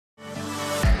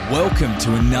Welcome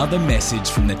to another message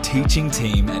from the teaching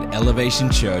team at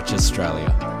Elevation Church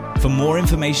Australia. For more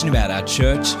information about our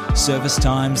church, service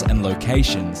times and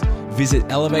locations, visit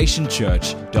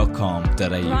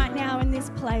elevationchurch.com.au. Right now in this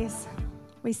place,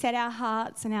 we set our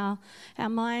hearts and our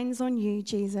minds on you,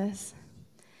 Jesus.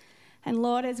 And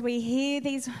Lord, as we hear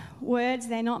these words,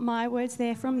 they're not my words,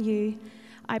 they're from you.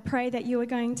 I pray that you are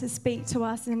going to speak to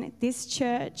us in this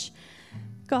church.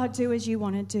 God, do as you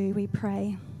want to do, we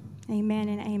pray. Amen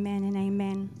and amen and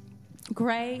amen.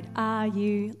 Great are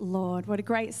you, Lord. What a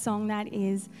great song that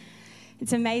is.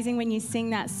 It's amazing when you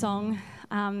sing that song.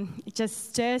 It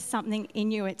just stirs something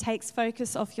in you. It takes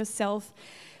focus off yourself.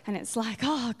 And it's like,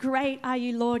 oh, great are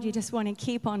you, Lord. You just want to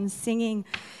keep on singing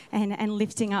and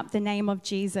lifting up the name of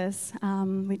Jesus,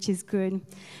 which is good.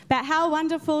 But how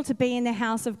wonderful to be in the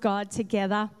house of God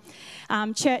together.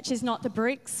 Church is not the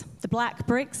bricks, the black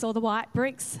bricks or the white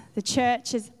bricks. The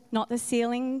church is not the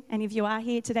ceiling. And if you are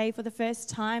here today for the first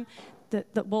time, the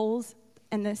walls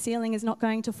and the ceiling is not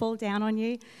going to fall down on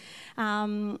you.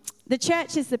 The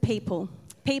church is the people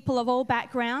of all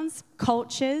backgrounds,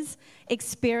 cultures,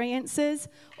 experiences,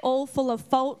 all full of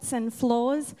faults and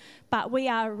flaws, but we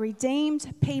are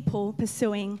redeemed people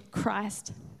pursuing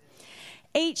Christ.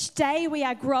 Each day we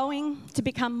are growing to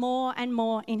become more and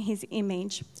more in his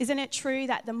image. Isn't it true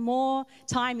that the more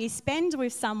time you spend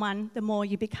with someone, the more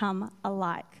you become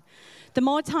alike? The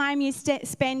more time you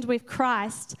spend with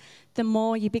Christ, the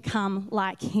more you become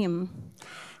like him.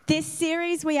 This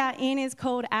series we are in is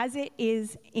called As It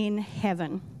Is in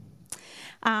Heaven.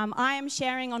 I am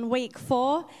sharing on week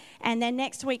 4, and then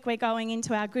next week we're going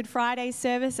into our Good Friday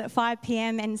service at 5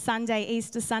 p.m. and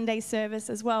Easter Sunday service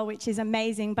as well, which is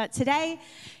amazing. But today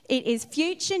it is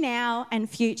future now and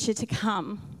future to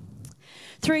come.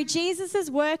 Through Jesus'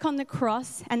 work on the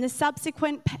cross and the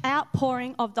subsequent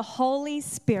outpouring of the Holy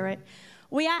Spirit,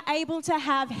 we are able to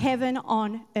have heaven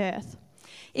on earth.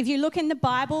 If you look in the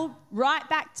Bible, right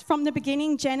back from the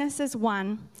beginning, Genesis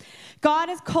 1, God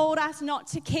has called us not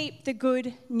to keep the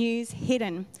good news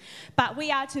hidden, but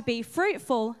we are to be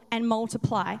fruitful and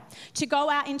multiply, to go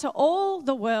out into all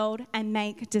the world and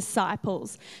make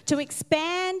disciples, to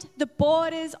expand the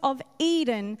borders of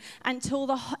Eden until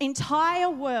the entire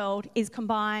world is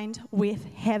combined with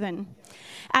heaven.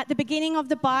 At the beginning of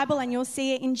the Bible, and you'll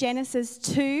see it in Genesis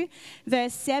 2,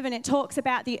 verse 7, it talks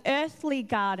about the earthly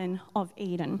garden of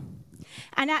Eden.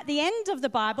 And at the end of the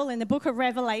Bible, in the book of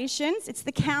Revelations, it's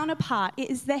the counterpart. It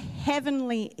is the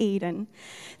heavenly Eden.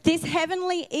 This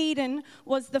heavenly Eden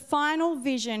was the final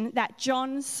vision that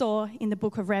John saw in the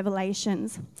book of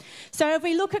Revelations. So if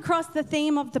we look across the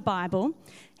theme of the Bible,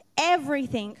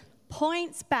 everything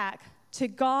points back to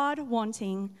God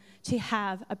wanting to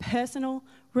have a personal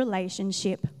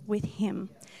relationship with him.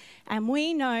 And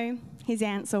we know his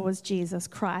answer was Jesus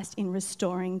Christ in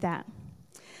restoring that.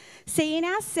 See, in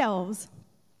ourselves,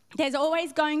 there's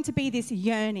always going to be this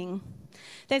yearning.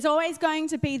 There's always going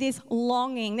to be this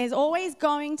longing. There's always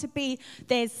going to be,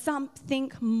 there's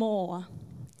something more.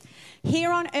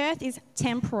 Here on earth is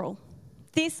temporal.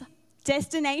 This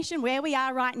destination where we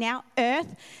are right now,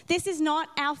 earth, this is not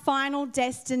our final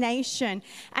destination.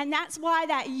 And that's why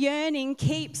that yearning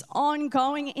keeps on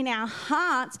going in our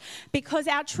hearts, because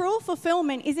our true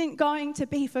fulfillment isn't going to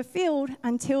be fulfilled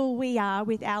until we are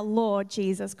with our Lord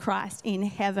Jesus Christ in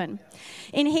heaven.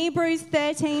 In Hebrews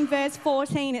 13 verse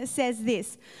 14 it says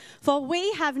this, "For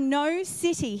we have no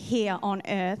city here on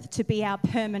earth to be our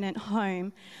permanent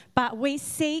home, but we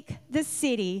seek the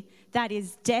city that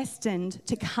is destined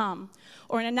to come."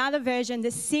 Or in another version, the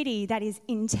city that is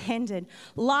intended.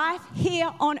 Life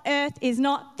here on earth is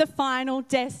not the final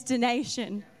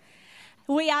destination.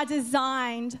 We are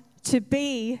designed to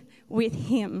be with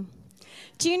him.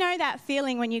 Do you know that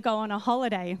feeling when you go on a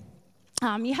holiday?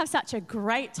 You have such a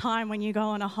great time when you go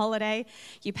on a holiday.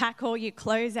 You pack all your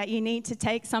clothes that you need to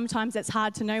take. Sometimes it's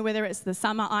hard to know whether it's the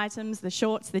summer items, the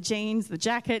shorts, the jeans, the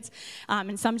jackets,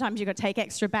 and sometimes you've got to take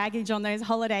extra baggage on those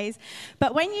holidays.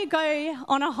 But when you go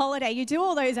on a holiday, you do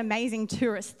all those amazing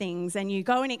tourist things and you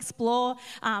go and explore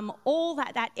all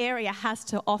that area has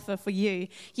to offer for you.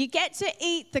 You get to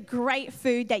eat the great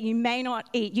food that you may not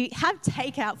eat. You have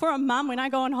takeout. For a mum, when I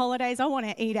go on holidays, I want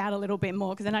to eat out a little bit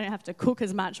more because then I don't have to cook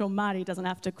as much, or Marty doesn't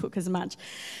have to cook as much.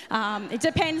 It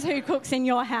depends who cooks in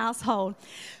your household.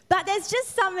 But there's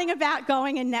just something about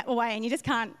going in that way, and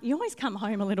you always come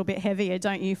home a little bit heavier,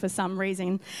 don't you, for some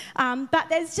reason. But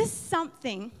there's just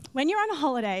something, when you're on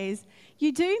holidays,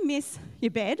 you do miss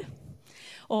your bed,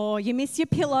 or you miss your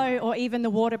pillow, or even the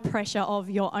water pressure of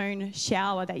your own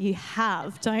shower that you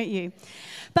have, don't you?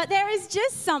 But there is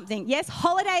just something. Yes,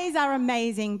 holidays are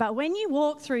amazing, but when you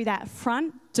walk through that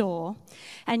front door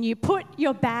and you put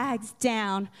your bags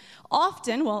down,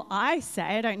 often, well, I say,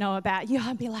 I don't know about you,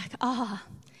 I'd be like,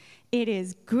 it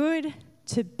is good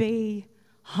to be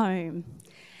home.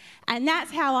 And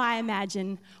that's how I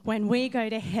imagine when we go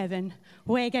to heaven,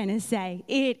 we're going to say,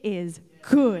 it is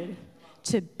good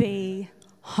to be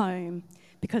home,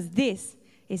 because this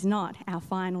is not our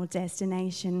final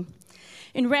destination.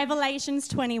 In Revelations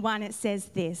 21, it says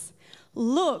this: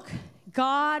 "Look,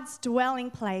 God's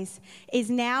dwelling place is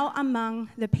now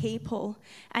among the people,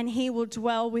 and he will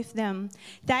dwell with them.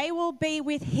 They will be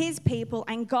with his people,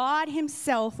 and God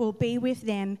himself will be with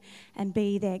them and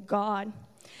be their God."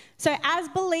 So as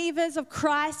believers of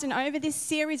Christ, and over this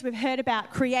series, we've heard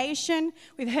about creation,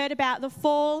 we've heard about the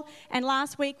fall, and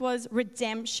last week was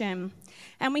redemption.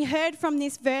 And we heard from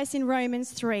this verse in Romans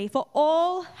 3, "For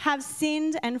all have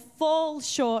sinned and fall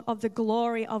short of the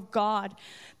glory of God,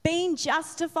 being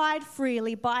justified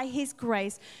freely by his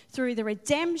grace through the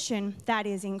redemption that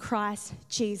is in Christ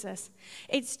Jesus."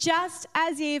 It's just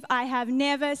as if I have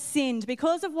never sinned.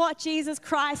 Because of what Jesus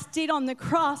Christ did on the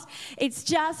cross, it's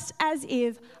just as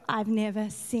if I've never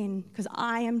sinned, because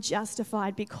I am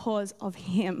justified because of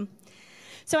him.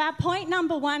 So our point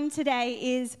number 1 today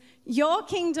is, your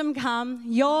kingdom come,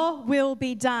 your will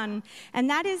be done. And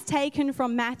that is taken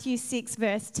from Matthew 6,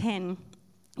 verse 10.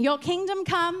 Your kingdom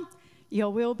come,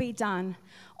 your will be done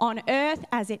on earth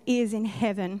as it is in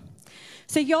heaven.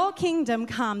 So your kingdom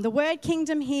come. The word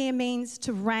kingdom here means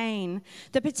to reign.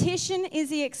 The petition is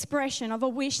the expression of a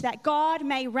wish that God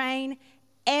may reign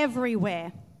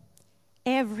everywhere.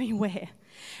 Everywhere.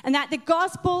 And that the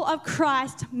gospel of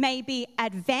Christ may be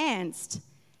advanced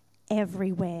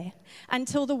everywhere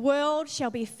until the world shall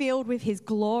be filled with his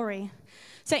glory.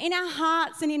 So in our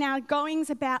hearts and in our goings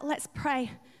about, let's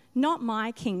pray, not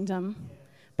my kingdom,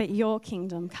 but your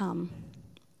kingdom come.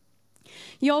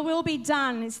 Your will be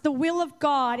done. It's the will of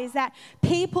God, is that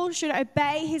people should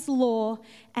obey his law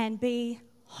and be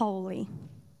holy.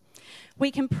 We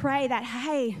can pray that,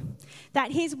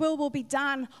 that his will be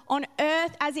done on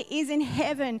earth as it is in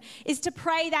heaven, is to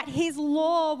pray that his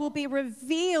law will be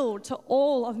revealed to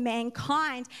all of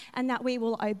mankind, and that we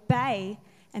will obey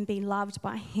and be loved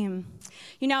by him.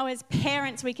 You know, as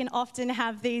parents, we can often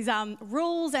have these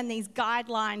rules and these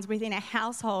guidelines within a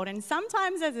household. And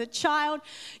sometimes as a child,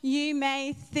 you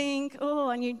may think,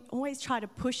 and you always try to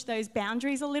push those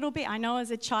boundaries a little bit. I know as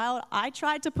a child, I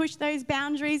tried to push those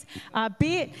boundaries a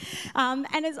bit. And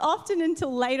it's often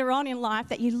until later on in life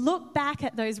that you look back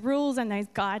at those rules and those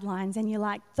guidelines and you're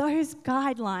like, those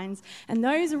guidelines and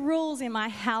those rules in my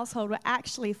household were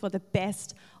actually for the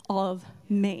best of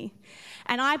me.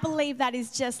 And I believe that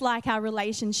is just like our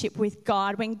relationship with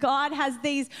God. When God has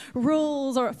these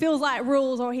rules, or it feels like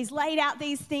rules, or he's laid out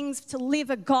these things to live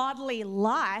a godly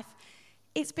life,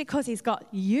 it's because he's got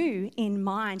you in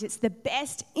mind. It's the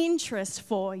best interest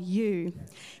for you.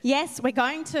 Yes, we're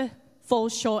going to fall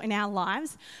short in our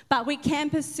lives, but we can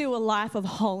pursue a life of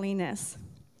holiness.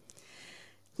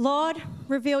 Lord,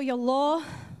 reveal your law,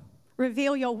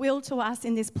 reveal your will to us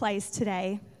in this place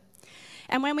today.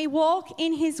 And when we walk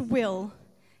in his will,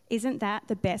 isn't that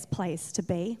the best place to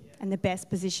be and the best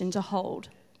position to hold?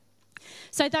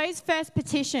 So those first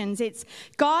petitions, it's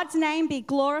God's name be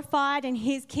glorified and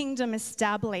his kingdom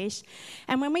established.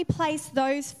 And when we place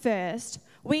those first,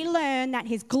 we learn that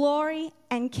his glory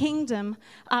and kingdom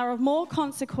are of more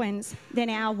consequence than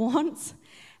our wants,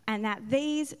 and that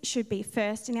these should be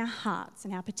first in our hearts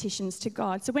and our petitions to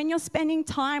God. So when you're spending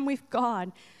time with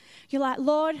God, you're like,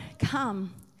 Lord,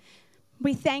 come.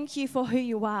 We thank you for who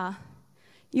you are.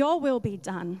 Your will be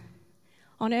done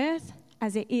on earth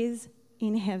as it is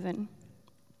in heaven.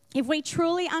 If we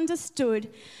truly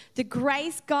understood the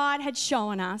grace God had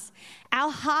shown us, our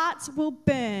hearts will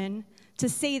burn to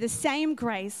see the same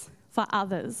grace for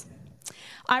others.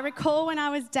 I recall when I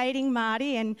was dating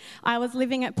Marty, and I was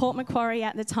living at Port Macquarie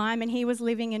at the time, and he was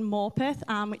living in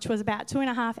Morpeth, which was about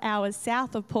 2.5 hours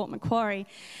south of Port Macquarie.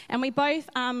 And we both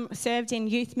served in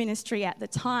youth ministry at the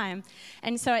time.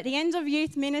 And so at the end of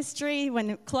youth ministry, when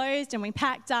it closed and we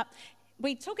packed up,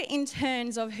 we took it in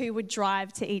turns of who would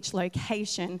drive to each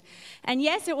location. And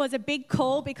yes, it was a big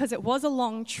call because it was a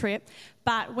long trip,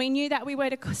 but we knew that we were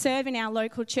to serve in our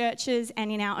local churches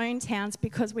and in our own towns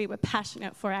because we were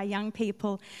passionate for our young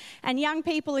people. And young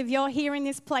people, if you're here in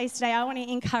this place today, I want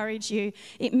to encourage you.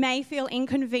 It may feel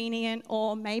inconvenient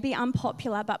or maybe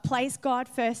unpopular, but place God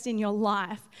first in your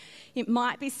life. It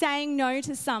might be saying no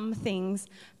to some things,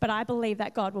 but I believe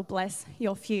that God will bless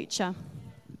your future.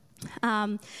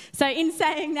 So in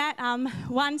saying that,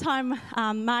 one time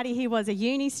Marty, he was a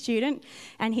uni student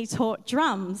and he taught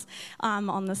drums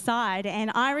on the side.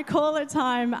 And I recall a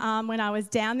time when I was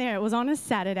down there, it was on a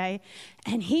Saturday,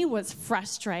 and he was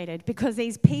frustrated because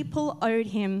these people owed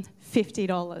him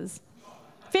 $50.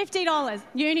 $50,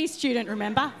 uni student,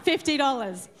 remember?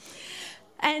 $50.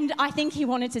 And I think he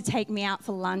wanted to take me out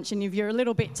for lunch, and if you're a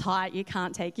little bit tight, you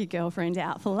can't take your girlfriend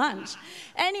out for lunch.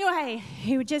 Anyway,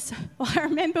 I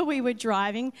remember we were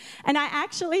driving, and I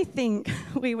actually think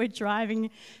we were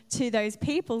driving to those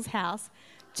people's house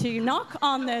to knock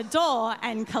on the door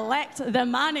and collect the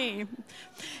money.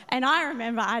 And I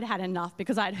remember I'd had enough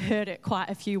because I'd heard it quite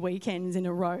a few weekends in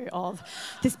a row of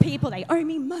these people, they owe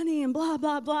me money and blah,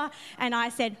 blah, blah. And I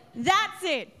said, that's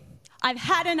it. I've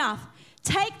had enough.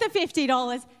 Take the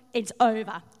 $50. It's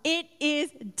over. It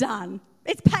is done.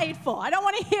 It's paid for. I don't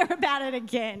want to hear about it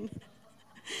again.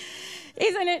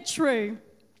 Isn't it true?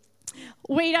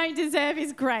 We don't deserve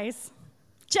his grace.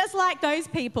 Just like those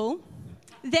people,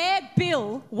 their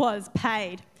bill was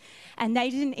paid and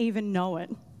they didn't even know it.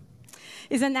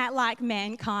 Isn't that like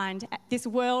mankind? This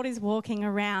world is walking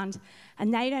around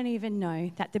and they don't even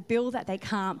know that the bill that they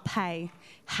can't pay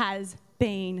has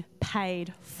been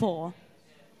paid for.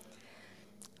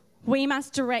 We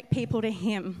must direct people to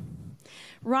him.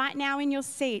 Right now in your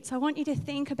seats, I want you to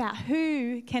think about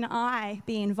who can I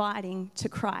be inviting to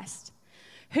Christ?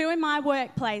 Who in my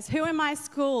workplace? Who in my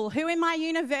school? Who in my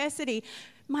university?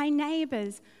 My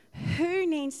neighbours? Who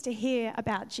needs to hear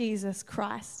about Jesus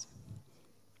Christ?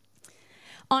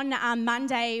 On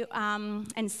Monday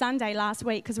and Sunday last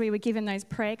week, because we were given those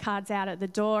prayer cards out at the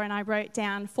door, and I wrote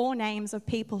down 4 names of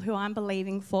people who I'm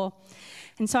believing for.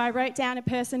 And so I wrote down a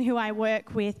person who I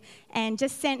work with and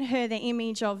just sent her the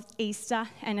image of Easter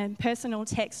and a personal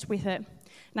text with it.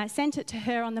 And I sent it to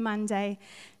her on the Monday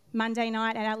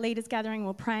night at our leaders gathering.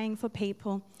 We're praying for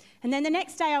people. And then the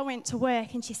next day I went to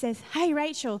work and she says, "Hey,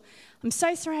 Rachael, I'm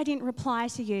so sorry I didn't reply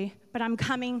to you, but I'm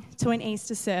coming to an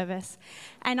Easter service."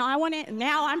 And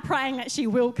now I'm praying that she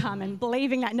will come and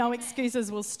believing that no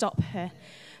excuses will stop her.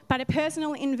 But a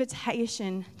personal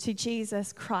invitation to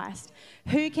Jesus Christ.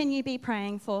 Who can you be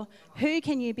praying for? Who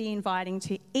can you be inviting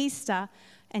to Easter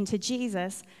and to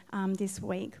Jesus this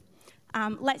week?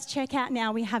 Let's check out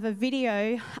now. We have a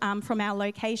video from our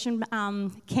location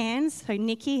Cairns. So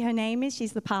Nikki, her name is,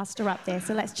 she's the pastor up there.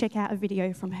 So let's check out a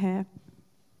video from her.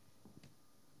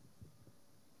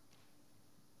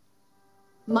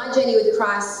 My journey with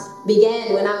Christ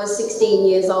began when I was 16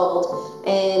 years old,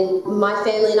 and my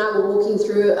family and I were walking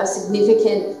through a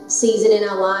significant season in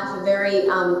our life, a very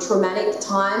traumatic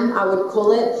time, I would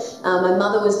call it. My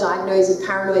mother was diagnosed with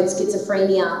paranoid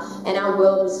schizophrenia, and our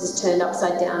world was just turned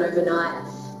upside down overnight.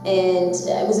 And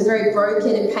it was a very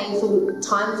broken and painful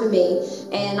time for me,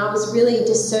 and I was really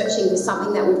just searching for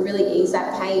something that would really ease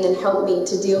that pain and help me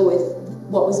to deal with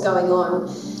what was going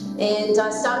on. And I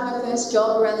started my first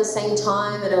job around the same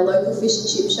time at a local fish and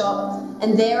chip shop.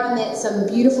 And there I met some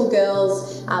beautiful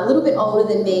girls, a little bit older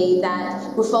than me,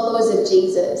 that were followers of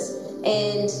Jesus.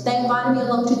 And they invited me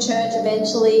along to church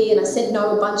eventually, and I said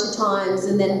no a bunch of times.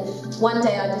 And then one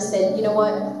day I just said, you know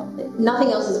what,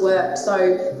 nothing else has worked,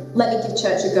 so let me give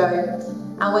church a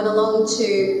go. I went along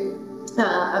to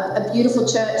a beautiful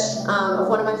church of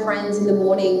one of my friends in the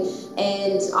morning,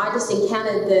 and I just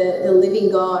encountered the living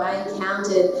God. I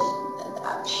encountered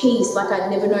a peace like I'd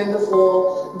never known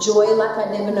before, joy like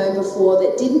I'd never known before,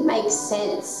 that didn't make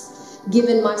sense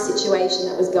given my situation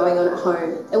that was going on at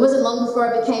home. It wasn't long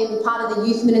before I became part of the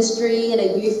youth ministry and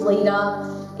a youth leader,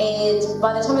 and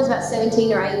by the time I was about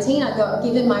 17 or 18, I got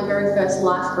given my very first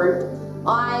life group.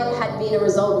 I had been a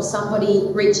result of somebody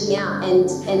reaching out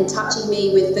and touching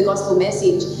me with the gospel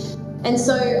message. And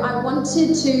so I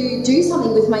wanted to do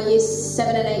something with my year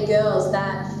 7 and 8 girls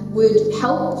that would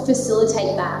help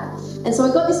facilitate that. And so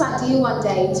I got this idea one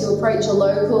day to approach a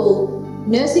local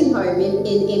nursing home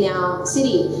in our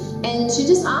city and to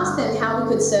just ask them how we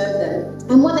could serve them.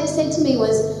 And what they said to me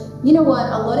was, you know what,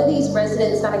 a lot of these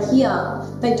residents that are here,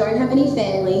 they don't have any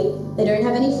family, they don't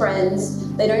have any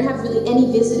friends, they don't have really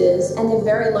any visitors, and they're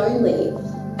very lonely.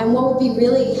 And what would be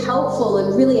really helpful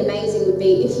and really amazing would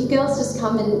be if you girls just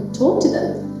come and talk to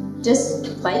them.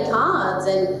 Just play cards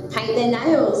and paint their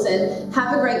nails and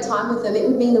have a great time with them. It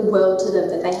would mean the world to them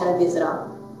that they had a visitor.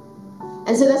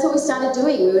 And so that's what we started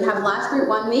doing. We would have life group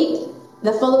one week.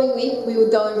 The following week, we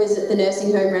would go and visit the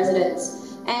nursing home residents.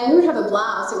 And we would have a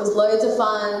blast. It was loads of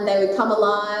fun. They would come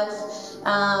alive.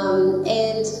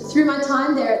 And through my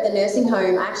time there at the nursing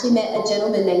home, I actually met a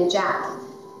gentleman named Jack.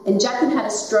 And Jack had had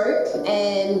a stroke,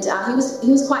 and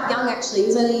he was quite young actually. He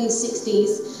was only in his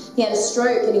 60s, He had a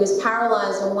stroke and he was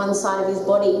paralyzed on one side of his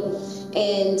body,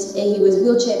 and he was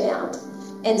wheelchair bound.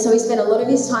 And so he spent a lot of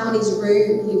his time in his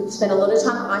room. He spent a lot of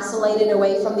time isolated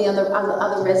away from the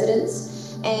other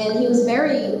residents, and he was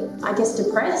very, I guess,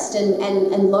 depressed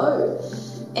and low.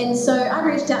 And so I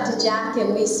reached out to Jack,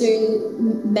 and we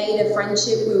soon made a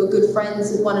friendship. We were good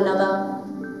friends with one another,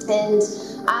 and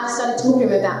I started talking to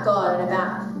him about God and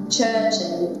about church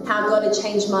and how God had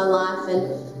changed my life.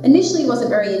 And initially he wasn't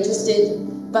very interested,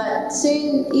 but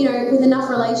soon, with enough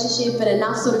relationship and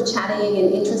enough sort of chatting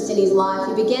and interest in his life,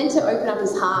 he began to open up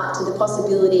his heart to the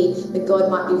possibility that God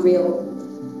might be real.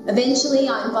 Eventually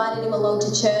I invited him along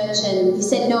to church, and he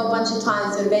said no a bunch of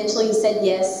times, but eventually he said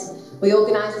yes. We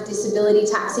organised a disability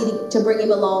taxi to bring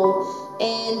him along,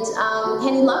 and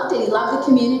he loved it. He loved the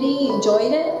community, he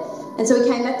enjoyed it, and so he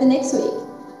came back the next week,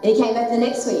 and he came back the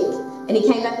next week, and he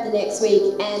came back the next week,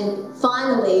 and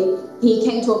finally he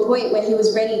came to a point where he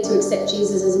was ready to accept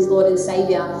Jesus as his Lord and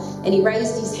Saviour, and he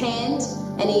raised his hand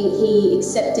and he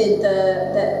accepted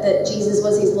that Jesus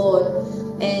was his Lord.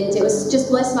 And it was just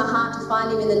blessed my heart to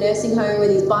find him in the nursing home with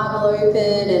his Bible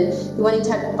open, and he wanted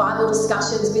to have Bible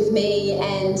discussions with me,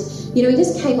 and he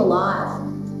just came alive.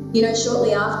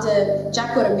 Shortly after,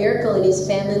 Jack got a miracle in his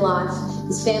family life.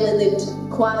 His family lived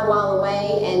quite a while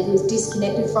away and he was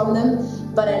disconnected from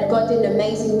them, but God did an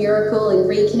amazing miracle in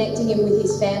reconnecting him with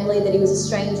his family that he was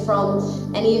estranged from,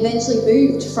 and he eventually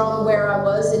moved from where I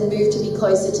was and moved to be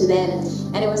closer to them.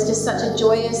 And it was just such a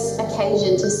joyous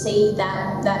occasion to see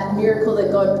that miracle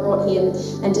that God brought him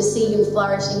and to see him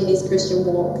flourishing in his Christian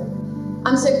walk.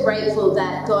 I'm so grateful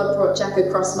that God brought Jack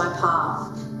across my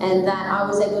path and that I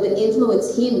was able to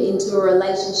influence him into a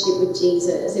relationship with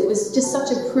Jesus. It was just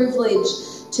such a privilege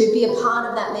to be a part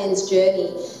of that man's journey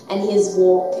and his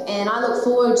walk. And I look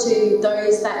forward to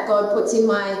those that God puts in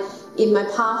my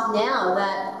path now,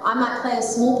 that I might play a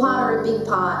small part or a big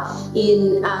part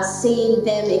in seeing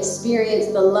them experience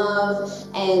the love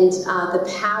and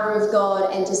the power of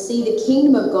God, and to see the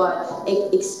kingdom of God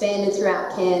expanded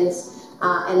throughout Cairns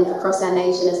and across our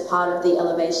nation as part of the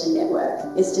Elevation Network.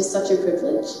 It's just such a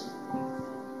privilege.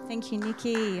 Thank you,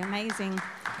 Nikki. Amazing.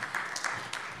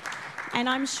 And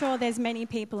I'm sure there's many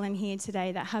people in here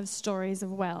today that have stories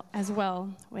as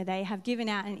well, where they have given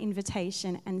out an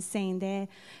invitation and seen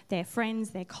their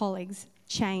friends, their colleagues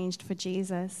changed for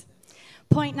Jesus.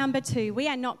 Point number 2, we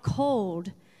are not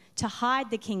called to hide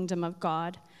the kingdom of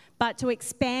God, but to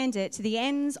expand it to the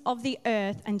ends of the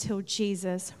earth until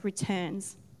Jesus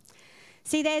returns.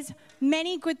 See, there's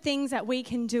many good things that we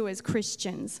can do as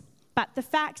Christians, but the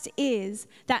fact is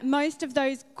that most of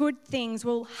those good things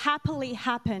will happily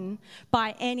happen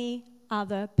by any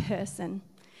other person.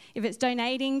 If it's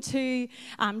donating to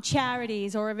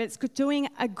charities, or if it's doing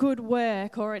a good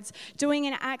work, or it's doing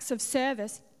an acts of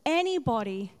service,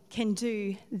 anybody can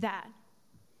do that.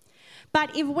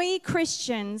 But if we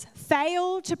Christians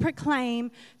fail to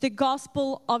proclaim the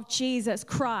gospel of Jesus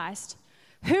Christ,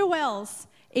 who else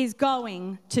is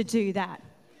going to do that?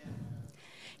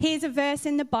 Here's a verse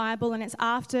in the Bible, and it's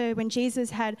after when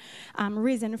Jesus had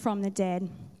risen from the dead.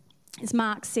 It's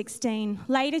Mark 16.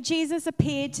 Later, Jesus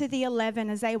appeared to the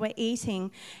 11 as they were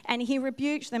eating, and he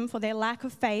rebuked them for their lack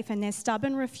of faith and their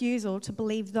stubborn refusal to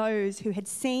believe those who had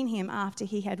seen him after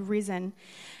he had risen.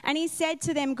 And he said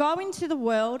to them, "Go into the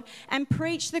world and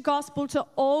preach the gospel to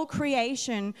all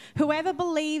creation. Whoever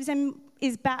believes and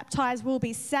is baptized will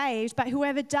be saved, but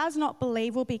whoever does not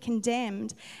believe will be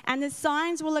condemned. And the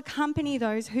signs will accompany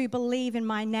those who believe in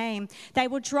my name. They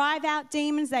will drive out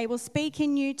demons, they will speak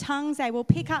in new tongues, they will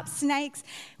pick up snakes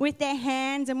with their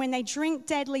hands, and when they drink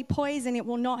deadly poison, it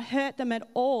will not hurt them at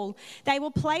all. They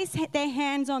will place their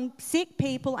hands on sick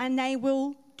people and they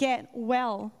will get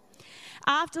well."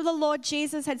 After the Lord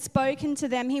Jesus had spoken to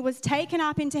them, he was taken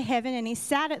up into heaven and he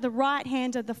sat at the right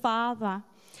hand of the Father.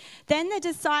 Then the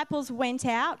disciples went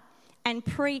out and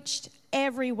preached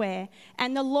everywhere,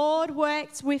 and the Lord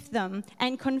worked with them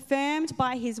and confirmed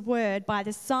by his word, by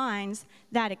the signs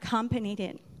that accompanied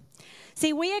it.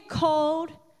 See, we are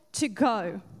called to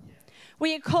go.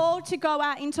 We are called to go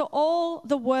out into all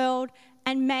the world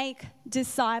and make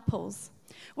disciples.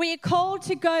 We are called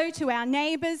to go to our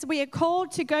neighbours. We are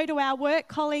called to go to our work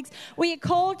colleagues. We are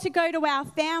called to go to our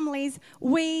families.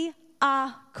 We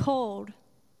are called.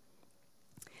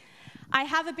 I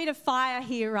have a bit of fire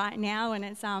here right now, and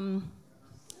it's some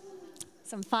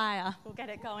fire. We'll get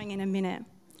it going in a minute.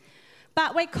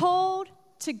 But we're called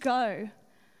to go.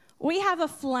 We have a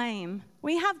flame.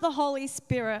 We have the Holy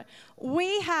Spirit.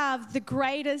 We have the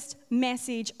greatest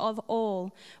message of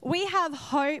all. We have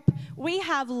hope. We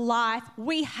have life.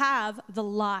 We have the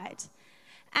light.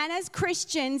 And as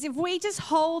Christians, if we just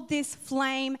hold this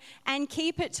flame and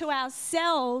keep it to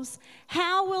ourselves,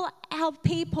 how will our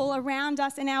people around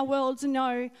us in our world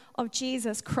know of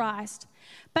Jesus Christ?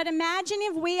 But imagine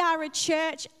if we are a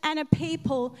church and a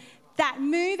people that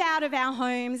move out of our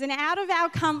homes and out of our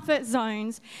comfort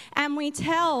zones, and we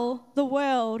tell the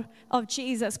world of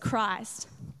Jesus Christ.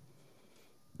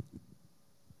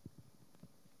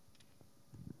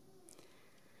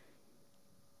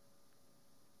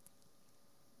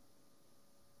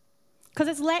 Because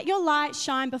it's let your light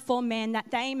shine before men that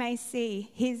they may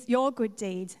see your good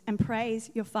deeds and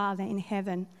praise your Father in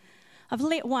heaven. I've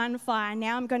lit one fire,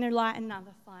 now I'm going to light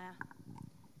another fire.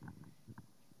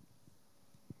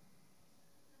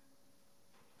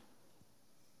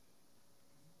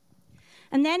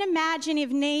 And then imagine if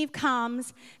Neve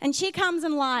comes and she comes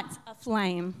and lights a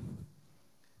flame.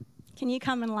 Can you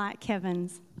come and light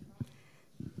Kevin's?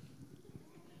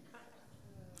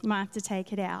 You might have to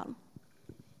take it out.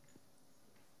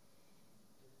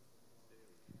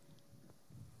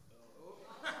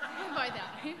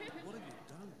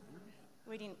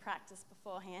 We didn't practice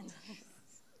beforehand.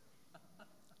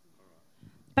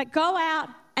 But go out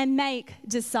and make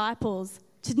disciples,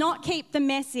 to not keep the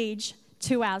message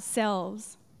to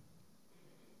ourselves.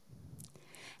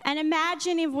 And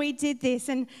imagine if we did this,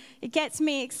 and it gets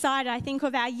me excited. I think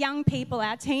of our young people,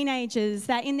 our teenagers,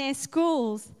 that in their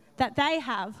schools, that they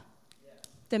have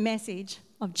the message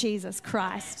of Jesus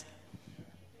Christ.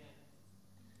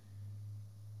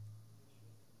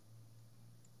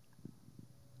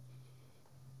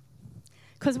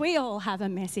 Because we all have a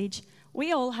message.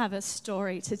 We all have a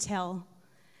story to tell.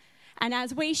 And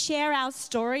as we share our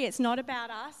story, it's not about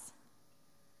us.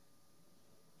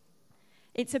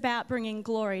 It's about bringing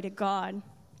glory to God.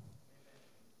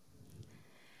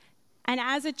 And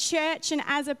as a church and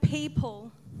as a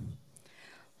people,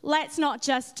 let's not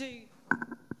just do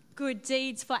good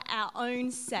deeds for our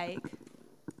own sake.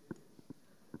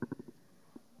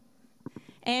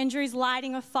 Andrew's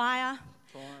lighting a fire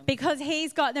because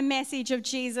he's got the message of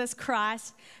Jesus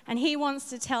Christ and he wants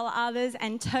to tell others,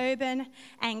 and Tobin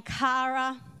and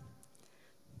Cara.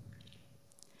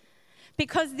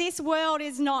 Because this world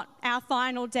is not our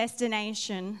final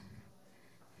destination.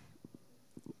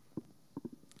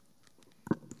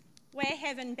 We're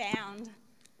heaven bound.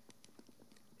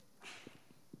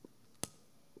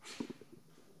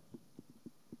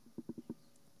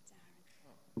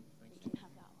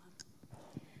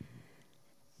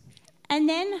 And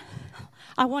then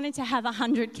I wanted to have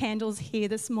 100 candles here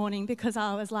this morning because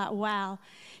I was like, wow,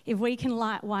 if we can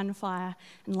light one fire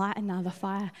and light another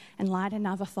fire and light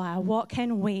another fire, what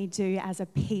can we do as a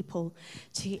people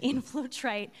to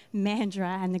infiltrate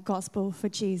Mandurah and the gospel for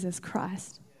Jesus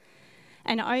Christ?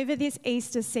 And over this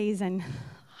Easter season,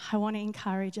 I want to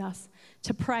encourage us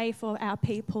to pray for our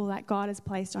people that God has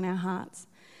placed on our hearts.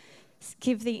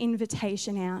 Give the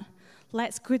invitation out.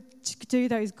 Let's do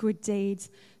those good deeds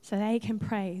so they can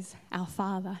praise our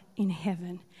Father in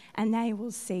heaven and they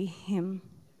will see him.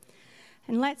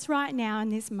 And let's right now in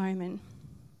this moment,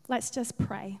 let's just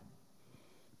pray.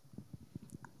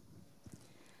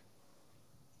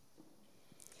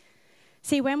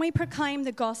 See, when we proclaim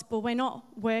the gospel, we're not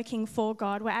working for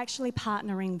God, we're actually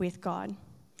partnering with God.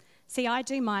 See, I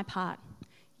do my part,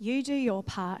 you do your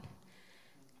part.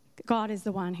 God is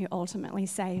the one who ultimately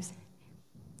saves.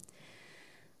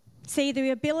 See, the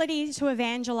ability to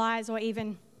evangelize or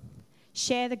even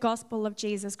share the gospel of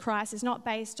Jesus Christ is not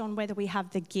based on whether we have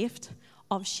the gift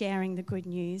of sharing the good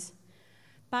news,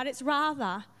 but it's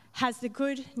rather, has the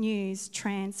good news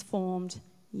transformed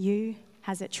you?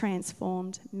 Has it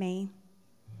transformed me?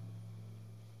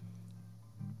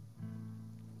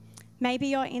 Maybe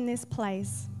you're in this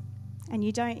place and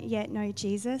you don't yet know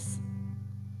Jesus,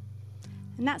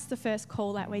 and that's the first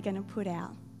call that we're going to put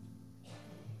out.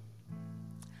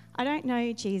 I don't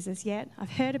know Jesus yet.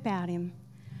 I've heard about him,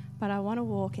 but I want to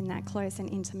walk in that close and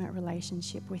intimate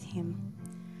relationship with him.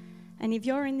 And if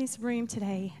you're in this room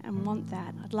today and want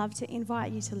that, I'd love to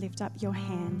invite you to lift up your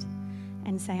hand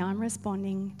and say, I'm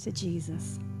responding to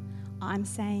Jesus. I'm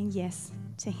saying yes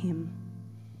to him.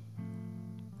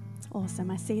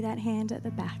 Awesome. I see that hand at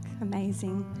the back.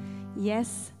 Amazing.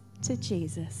 Yes to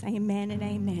Jesus. Amen and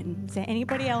amen. Is there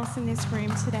anybody else in this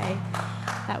room today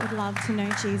that would love to know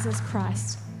Jesus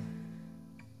Christ?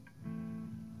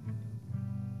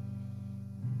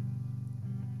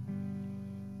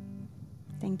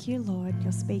 Thank you, Lord.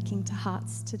 You're speaking to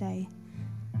hearts today.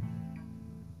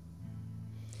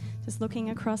 Just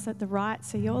looking across at the right,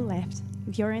 so your left.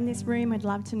 If you're in this room, I'd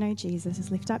love to know Jesus. Just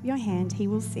lift up your hand. He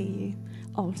will see you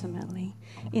ultimately.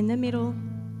 In the middle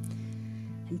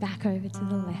and back over to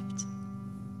the left.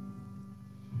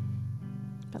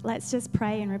 But let's just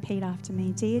pray and repeat after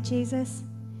me. Dear Jesus,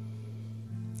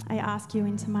 I ask you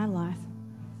into my life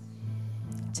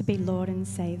to be Lord and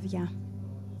Saviour.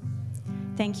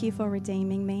 Thank you for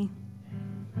redeeming me.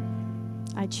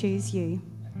 I choose you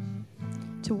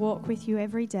to walk with you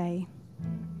every day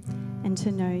and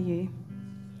to know you.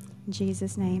 In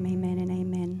Jesus' name, amen and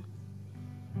amen.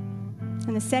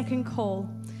 And the second call,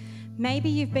 maybe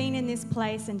you've been in this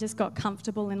place and just got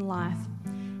comfortable in life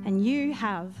and you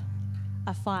have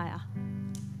a fire,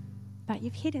 but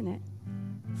you've hidden it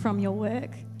from your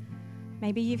work.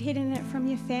 Maybe you've hidden it from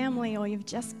your family, or you've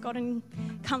just gotten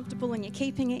comfortable and you're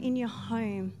keeping it in your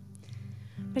home.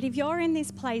 But if you're in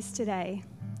this place today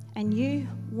and you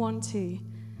want to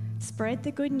spread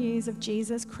the good news of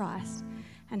Jesus Christ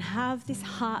and have this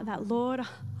heart that, Lord,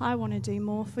 I want to do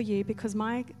more for you because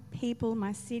my people,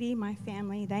 my city, my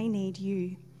family, they need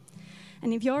you.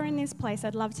 And if you're in this place,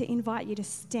 I'd love to invite you to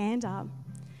stand up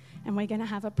and we're going to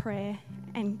have a prayer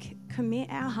and commit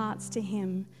our hearts to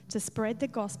him to spread the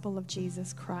gospel of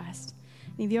Jesus Christ.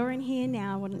 And if you're in here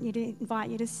now, I want to invite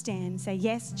you to stand. Say,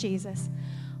 yes, Jesus,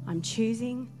 I'm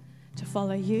choosing to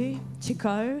follow you, to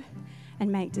go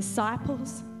and make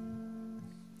disciples.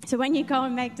 So when you go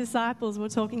and make disciples, we're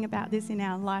talking about this in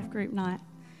our life group night.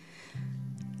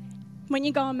 When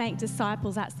you go and make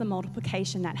disciples, that's the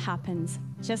multiplication that happens.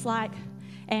 Just like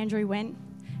Andrew went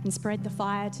and spread the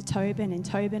fire to Tobin, and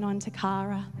Tobin on to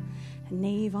Cara, and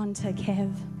Neve on to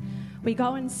Kev. We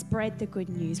go and spread the good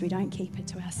news. We don't keep it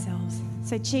to ourselves.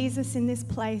 So Jesus, in this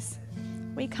place,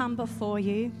 we come before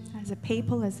you as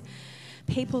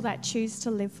people that choose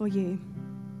to live for you.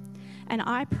 And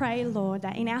I pray, Lord,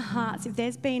 that in our hearts, if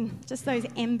there's been just those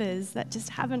embers that just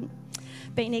haven't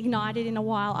been ignited in a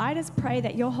while, I just pray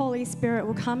that your Holy Spirit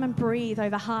will come and breathe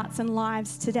over hearts and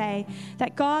lives today.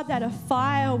 That God, that a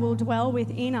fire will dwell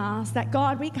within us. That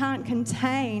God, we can't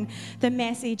contain the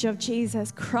message of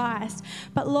Jesus Christ.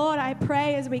 But Lord, I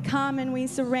pray as we come and we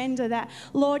surrender that,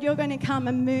 Lord, you're going to come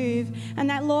and move. And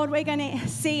that, Lord, we're going to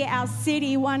see our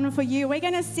city won for you. We're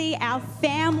going to see our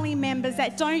family members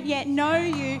that don't yet know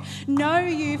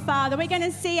you, Father. We're going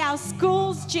to see our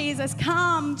schools, Jesus,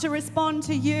 come to respond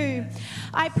to you.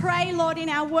 I pray, Lord, in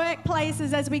our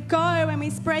workplaces as we go and we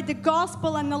spread the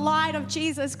gospel and the light of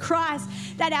Jesus Christ,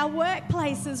 that our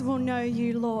workplaces will know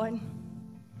you, Lord.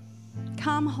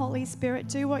 Come, Holy Spirit,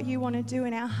 do what you want to do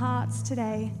in our hearts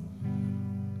today.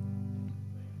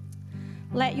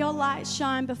 Let your light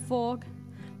shine before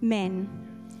men,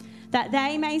 that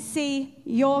they may see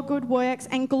your good works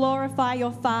and glorify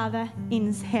your Father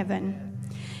in heaven.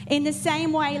 In the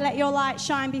same way, let your light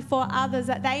shine before others,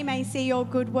 that they may see your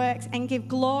good works and give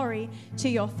glory to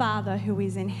your Father who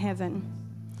is in heaven.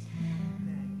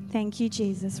 Thank you,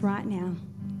 Jesus, right now.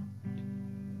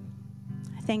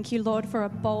 Thank you, Lord, for a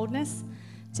boldness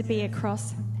to be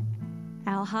across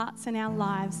our hearts and our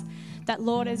lives. That,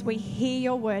 Lord, as we hear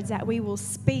your words, that we will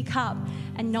speak up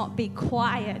and not be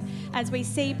quiet. As we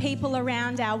see people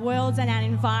around our worlds and our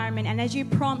environment, and as you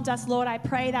prompt us, Lord, I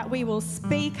pray that we will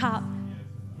speak up.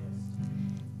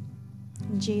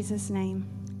 In Jesus' name,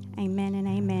 amen and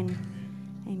amen.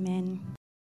 Amen.